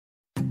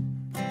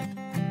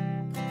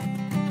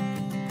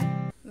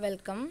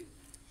Welcome.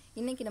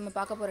 இன்றைக்கி நம்ம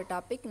பார்க்க போகிற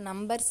டாபிக்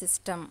நம்பர்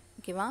சிஸ்டம்.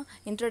 ஓகேவா?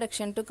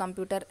 Introduction to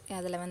computer.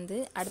 அதில்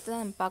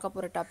அடுத்ததான் நம்ம பார்க்க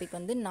போகிற topic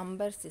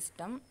number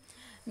system.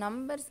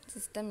 Number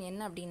system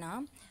என்ன அப்படின்னா,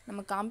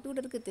 நம்ம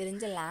கம்ப்யூட்டருக்கு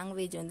தெரிஞ்ச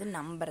லாங்குவேஜ்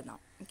நம்பர்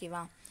தான்.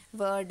 ஓகேவா?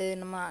 வேர்டு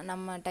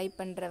நம்ம டைப்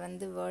பண்ணுற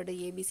வேர்டு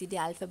ஏபிசிடி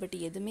ஆல்ஃபபெட்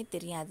எதுவுமே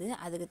தெரியாது.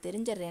 அதுக்கு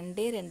தெரிஞ்ச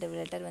ரெண்டு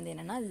லெட்டர்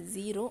என்னென்னா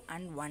 0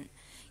 and 1.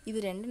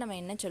 இது ரெண்டு நம்ம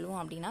என்ன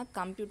சொல்லுவோம் அப்படின்னா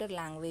கம்ப்யூட்டர்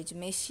லாங்குவேஜ்,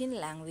 மெஷின்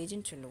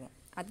லாங்குவேஜ்னு சொல்லுவோம்.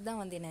 அதுதான்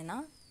என்னென்னா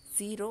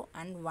 0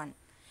 and 1.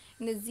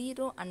 இந்த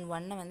 0 and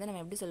 1 நம்ம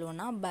எப்படி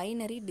சொல்லுவோம்னா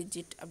பைனரி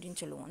டிஜிட் அப்படின்னு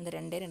சொல்லுவோம். இந்த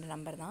ரெண்டு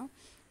நம்பர் தான்.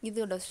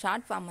 இதோட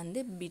ஷார்ட் ஃபார்ம்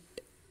பிட்.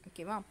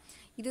 ஓகேவா?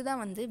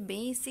 இதுதான்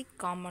பேசிக்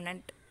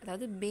காம்போனண்ட்,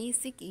 அதாவது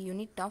பேசிக்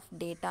unit of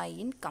data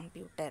in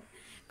computer.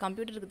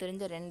 கம்ப்யூட்டருக்கு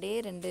தெரிஞ்ச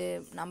ரெண்டு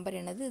நம்பர்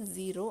என்னது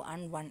 0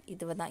 and 1.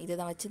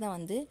 இதை வச்சு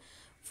தான்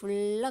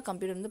ஃபுல்லாக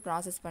கம்ப்யூட்டர்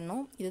ப்ராசஸ்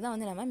பண்ணும்.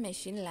 இதுதான் நம்ம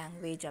மெஷின்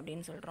லாங்குவேஜ்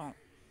அப்படின்னு சொல்கிறோம்.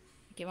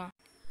 ஓகேவா?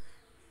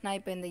 நான்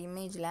இப்போ இந்த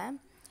இமேஜில்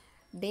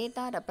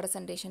டேட்டா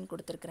ரெப்ரசன்டேஷன்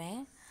கொடுத்துருக்குறேன்.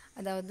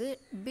 அதாவது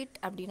பிட்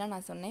அப்படின்னா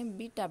நான் சொன்னேன்,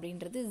 பிட்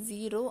அப்படின்றது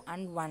 0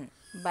 and 1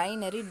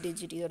 பைனரி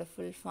டிஜிட், இதோட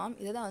ஃபுல் ஃபார்ம்.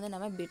 இதை தான்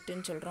நம்ம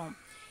பிட்டுன்னு சொல்கிறோம்.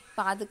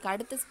 இப்போ அதுக்கு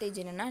அடுத்த ஸ்டேஜ்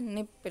என்னென்னா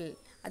நிப்பிள்,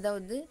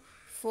 அதாவது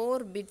 4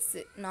 பிட்ஸ்,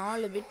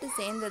 4 பிட்டு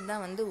சேர்ந்தது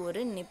தான்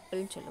ஒரு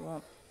நிப்பிள்னு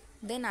சொல்லுவோம்.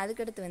 தென்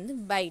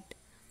அதுக்கடுத்து பைட்.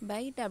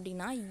 பைட்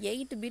அப்படின்னா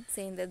 8 பிட்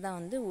சேர்ந்தது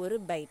தான் ஒரு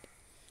பைட்.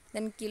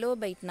 தென் கிலோ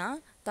பைட்னா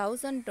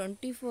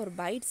 1024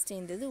 பைட்ஸ்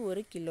சேர்ந்தது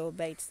ஒரு கிலோ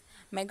பைட்ஸ்.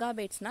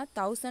 மெகாபைட்ஸ்னால்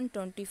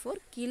 1024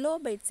 கிலோ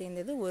பைட்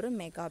சேர்ந்தது ஒரு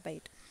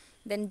மெகாபைட்.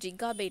 தென்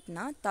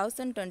ஜிகாபைட்னா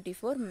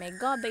 1024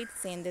 மெகாபைட்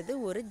சேர்ந்தது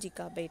ஒரு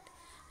ஜிகாபைட்.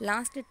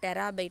 லாஸ்ட்டு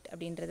டெராபைட்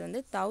அப்படின்றது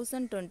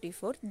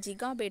 1024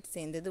 ஜிகாபைட்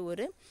சேர்ந்தது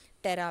ஒரு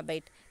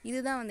டெராபைட்.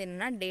 இதுதான்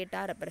என்னென்னா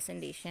டேட்டா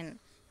ரெப்ரசன்டேஷன்.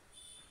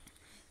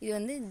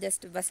 இது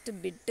ஜஸ்ட் ஃபஸ்ட்டு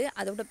பிட்டு,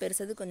 அதோட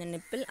பெருசது கொஞ்சம்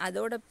நிப்பிள்,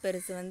 அதோட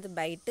பெருசு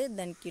பைட்டு,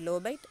 தென்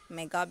kilobyte,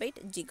 megabyte,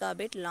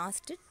 gigabyte,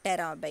 last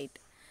terabyte.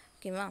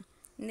 ஓகேவா?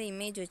 இந்த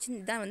இமேஜ் வச்சு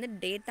இதுதான்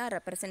டேட்டா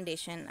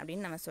ரெப்ரசன்டேஷன்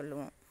அப்படின்னு நம்ம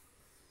சொல்லுவோம்.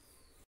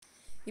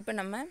 இப்போ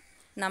நம்ம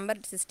நம்பர்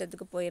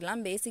சிஸ்டத்துக்கு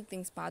போயிடலாம். பேசிக்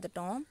திங்ஸ்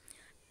பார்த்துட்டோம்.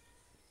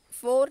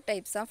 4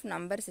 டைப்ஸ் ஆஃப்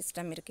நம்பர்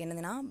சிஸ்டம் இருக்குது.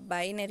 என்னதுன்னா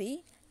binary,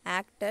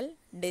 octal,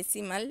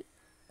 decimal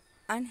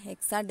and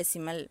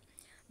hexadecimal.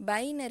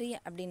 Binary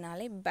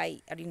அப்படின்னாலே பை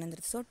அப்படின்னு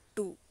வந்துடுது. ஸோ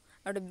 2.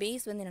 அதோட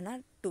பேஸ் என்னென்னா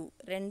 2.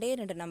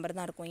 ரெண்டு நம்பர்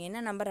தான் இருக்கும்.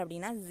 என்ன நம்பர்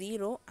அப்படின்னா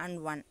 0 and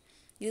 1.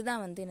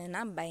 இதுதான்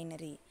என்னென்னா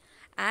பைனரி.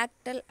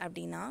 ஆக்டல்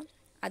அப்படின்னா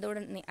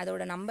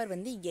அதோட நம்பர்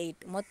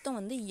 8. மொத்தம்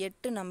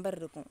 8 நம்பர்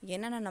இருக்கும்.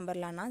 என்னென்ன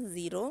நம்பர்லான்னா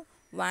 0,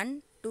 1,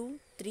 2,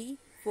 3,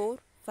 4,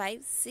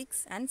 5, 6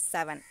 and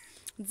 7.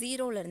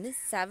 0லேருந்து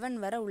 7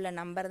 வரை உள்ள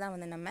நம்பர்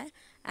தான் நம்ம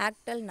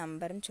ஆக்டல்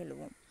நம்பர்னு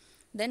சொல்லுவோம்.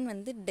 தென்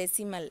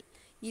டெசிமல்.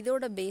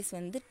 இதோட பேஸ்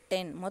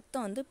 10.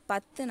 மொத்தம்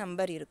 10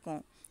 நம்பர்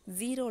இருக்கும்.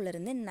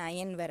 0லேருந்து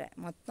 9 வரை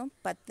மொத்தம்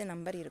 10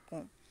 நம்பர்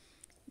இருக்கும்.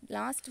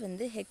 Last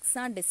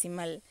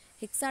hexadecimal.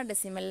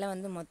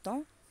 ஹெக்ஸாடெசிமலில்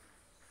மொத்தம்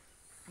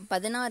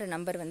 16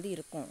 நம்பர்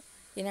இருக்கும்.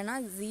 என்னென்னா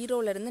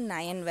 0லேருந்து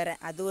 9 வரை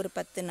அது ஒரு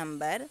 10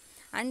 number,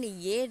 and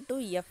A to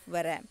F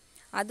வரை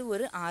அது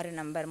ஒரு 6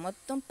 நம்பர்.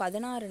 மொத்தம்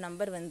 16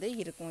 நம்பர்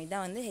இருக்கும்.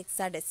 இதான்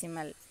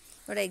ஹெக்ஸாடெசிமல்.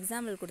 இதோட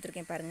எக்ஸாம்பிள்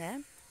கொடுத்துருக்கேன்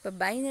பாருங்கள். இப்போ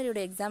பைனரியோட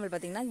எக்ஸாம்பிள்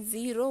பார்த்தீங்கன்னா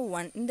 0,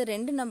 1. இந்த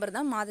ரெண்டு நம்பர்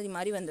தான்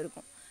மாறி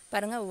வந்திருக்கும்.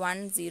 பாருங்கள்,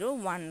 1, 0,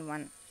 1,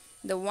 1.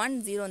 இந்த 1,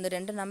 0 இந்த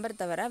ரெண்டு நம்பர்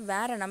தவிர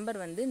வேறு நம்பர்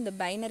இந்த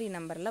பைனரி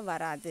நம்பரில்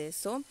வராது.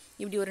 ஸோ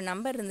இப்படி ஒரு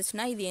நம்பர்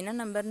இருந்துச்சுன்னா இது என்ன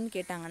நம்பர்னு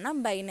கேட்டாங்கன்னா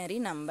பைனரி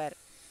நம்பர்.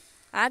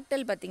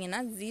 ஆக்டல்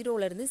பார்த்திங்கன்னா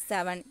 0லேருந்து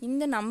 7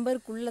 இந்த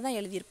நம்பருக்குள்ளே தான்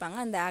எழுதியிருப்பாங்க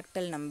அந்த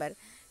ஆக்டல் நம்பர்.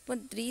 இப்போ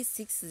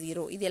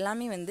 360 இது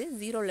எல்லாமே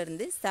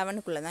 0லேருந்து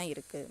 7க்குள்ளே தான்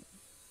இருக்குது.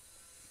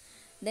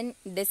 தென்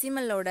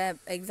டெசிமலோட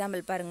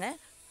எக்ஸாம்பிள் பாருங்கள்,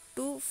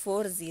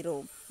 240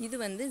 இது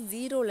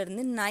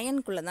 0லேருந்து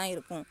 9க்குள்ளே தான்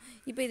இருக்கும்.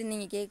 இப்போ இது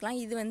நீங்கள் கேட்கலாம்,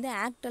 இது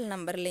ஆக்டல்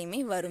நம்பர்லேயுமே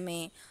வருமே.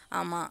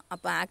 ஆமாம்,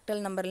 அப்போ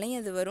ஆக்டல்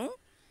நம்பர்லேயும் அது வரும்,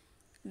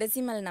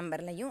 டெசிமல்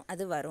நம்பர்லேயும்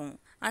அது வரும்.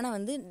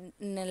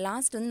 ஆனால்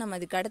லாஸ்ட் நம்ம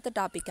அதுக்கு அடுத்த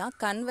டாப்பிக்காக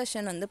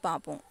கன்வர்ஷன்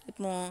பார்ப்போம்.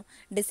 இப்போது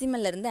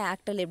டெசிமல்லேருந்து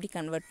ஆக்டல் எப்படி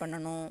கன்வெர்ட்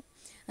பண்ணணும்,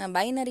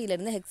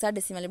 பைனரியிலேருந்து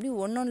ஹெக்ஸாடெசிமல் எப்படி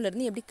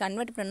ஒன்னொன்னுலேருந்து எப்படி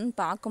கன்வெர்ட் பண்ணணும்னு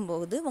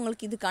பார்க்கும்போது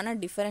உங்களுக்கு இதுக்கான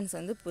டிஃபரன்ஸ்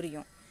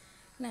புரியும்.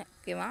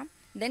 ஓகேவா?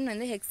 தென்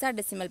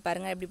ஹெக்ஸாடெசிமல்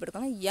பாருங்கள் எப்படி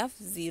போட்டுக்கோங்க,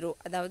 F0,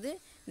 அதாவது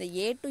இந்த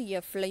A to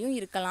Fலையும்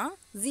இருக்கலாம்,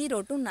 0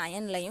 to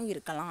 9லையும்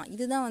இருக்கலாம்.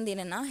 இதுதான்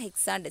என்னென்னா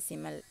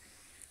ஹெக்ஸாடெசிமல்.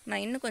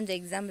 நான் இன்னும் கொஞ்சம்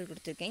எக்ஸாம்பிள்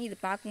கொடுத்துருக்கேன். இது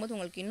பார்க்கும்போது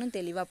உங்களுக்கு இன்னும்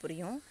தெளிவாக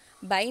புரியும்.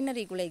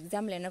 பைனரிக்குள்ளே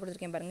எக்ஸாம்பிள் என்ன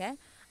கொடுத்துருக்கேன் பாருங்கள்.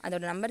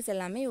 அதோட நம்பர்ஸ்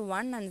எல்லாமே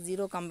 1 and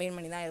 0 கம்பைன்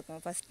பண்ணி தான்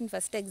இருக்கும்.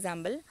 First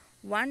example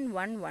 1,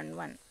 1, 1,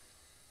 1.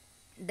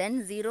 தென்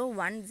 0,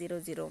 1, 0,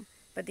 0.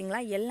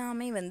 பார்த்தீங்களா,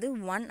 எல்லாமே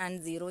 1 and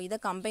 0 இதை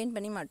கம்பைன்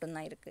பண்ணி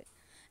மட்டும்தான் இருக்குது.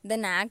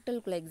 தென்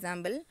ஆக்டலுக்குள்ள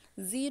எக்ஸாம்பிள்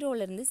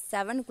 0லேருந்து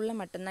 7க்குள்ளே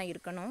மட்டும்தான்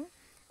இருக்கணும்.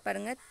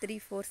 பாருங்கள், 3,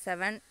 4,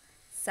 7,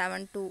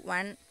 7, 2,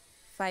 1,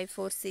 5,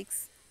 4, 6,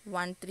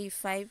 1, 3,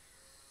 5,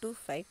 2,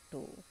 5,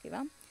 2.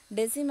 ஓகேவா?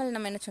 டெசிமல்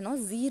நம்ம என்ன சொன்னோம்,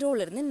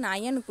 0லேருந்து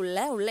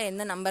 9க்குள்ளே உள்ள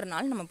எந்த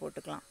நம்பர்னாலும் நம்ம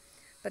போட்டுக்கலாம்.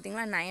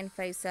 பார்த்தீங்களா,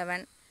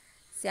 957,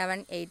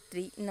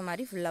 783 இந்த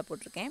மாதிரி ஃபுல்லாக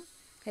போட்டிருக்கேன்.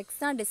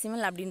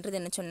 ஹெக்ஸாடெசிமல் அப்படின்றது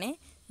என்ன சொன்னேன்,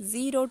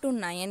 0 to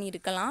 9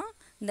 இருக்கலாம்,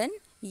 தென்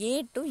A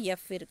to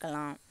F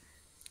இருக்கலாம்.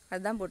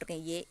 அதுதான்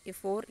போட்டிருக்கேன், A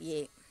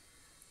 4A.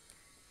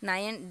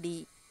 9D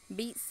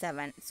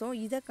B7. So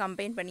இதை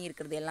கம்பைன்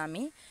பண்ணியிருக்கிறது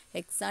எல்லாமே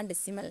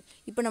ஹெக்ஸாடெசிமல்.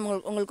 இப்போ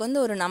உங்களுக்கு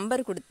வந்து ஒரு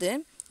நம்பர் கொடுத்து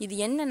இது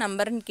என்ன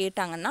நம்பர்னு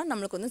கேட்டாங்கன்னா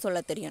நம்மளுக்கு வந்து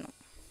சொல்ல தெரியணும்.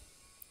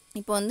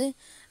 இப்போ வந்து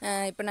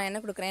இப்போ நான் என்ன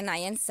கொடுக்குறேன்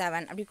 9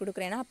 7 அப்படி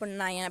கொடுக்குறேன்னா அப்போ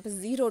 9 அப்போ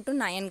 0 to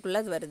 9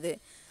 அது வருது.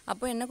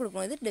 அப்போ என்ன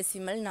கொடுக்கணும், இது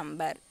டெசிமல்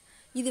நம்பர்.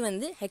 இது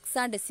வந்து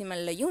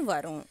ஹெக்ஸாடெசிமல்லையும்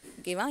வரும்.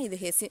 ஓகேவா, இது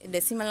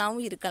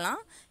டெசிமலாகவும் இருக்கலாம்,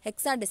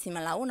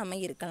 ஹெக்ஸாடெசிமலாகவும் நம்ம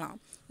இருக்கலாம்.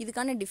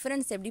 இதுக்கான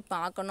டிஃப்ரென்ஸ் எப்படி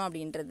பார்க்கணும்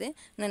அப்படின்றது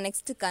நான்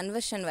நெக்ஸ்ட்டு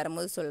கன்வர்ஷன்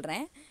வரும்போது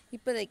சொல்கிறேன்.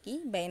 இப்போதைக்கு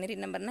பைனரி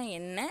நம்பர்னால்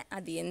என்ன,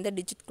 அது எந்த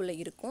டிஜிட்குள்ளே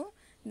இருக்கும்,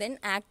 தென்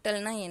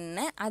ஆக்டல்னால்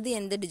என்ன, அது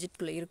எந்த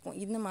டிஜிட்குள்ளே இருக்கும்,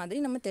 இந்த மாதிரி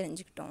நம்ம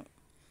தெரிஞ்சுக்கிட்டோம்.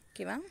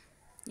 ஓகேவா,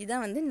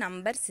 இதான் வந்து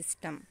number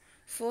system.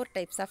 4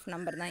 types of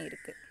number தான்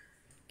இருக்குது.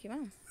 ஓகேவா,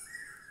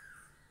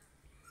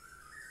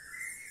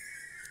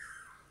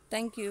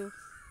 தேங்க்யூ.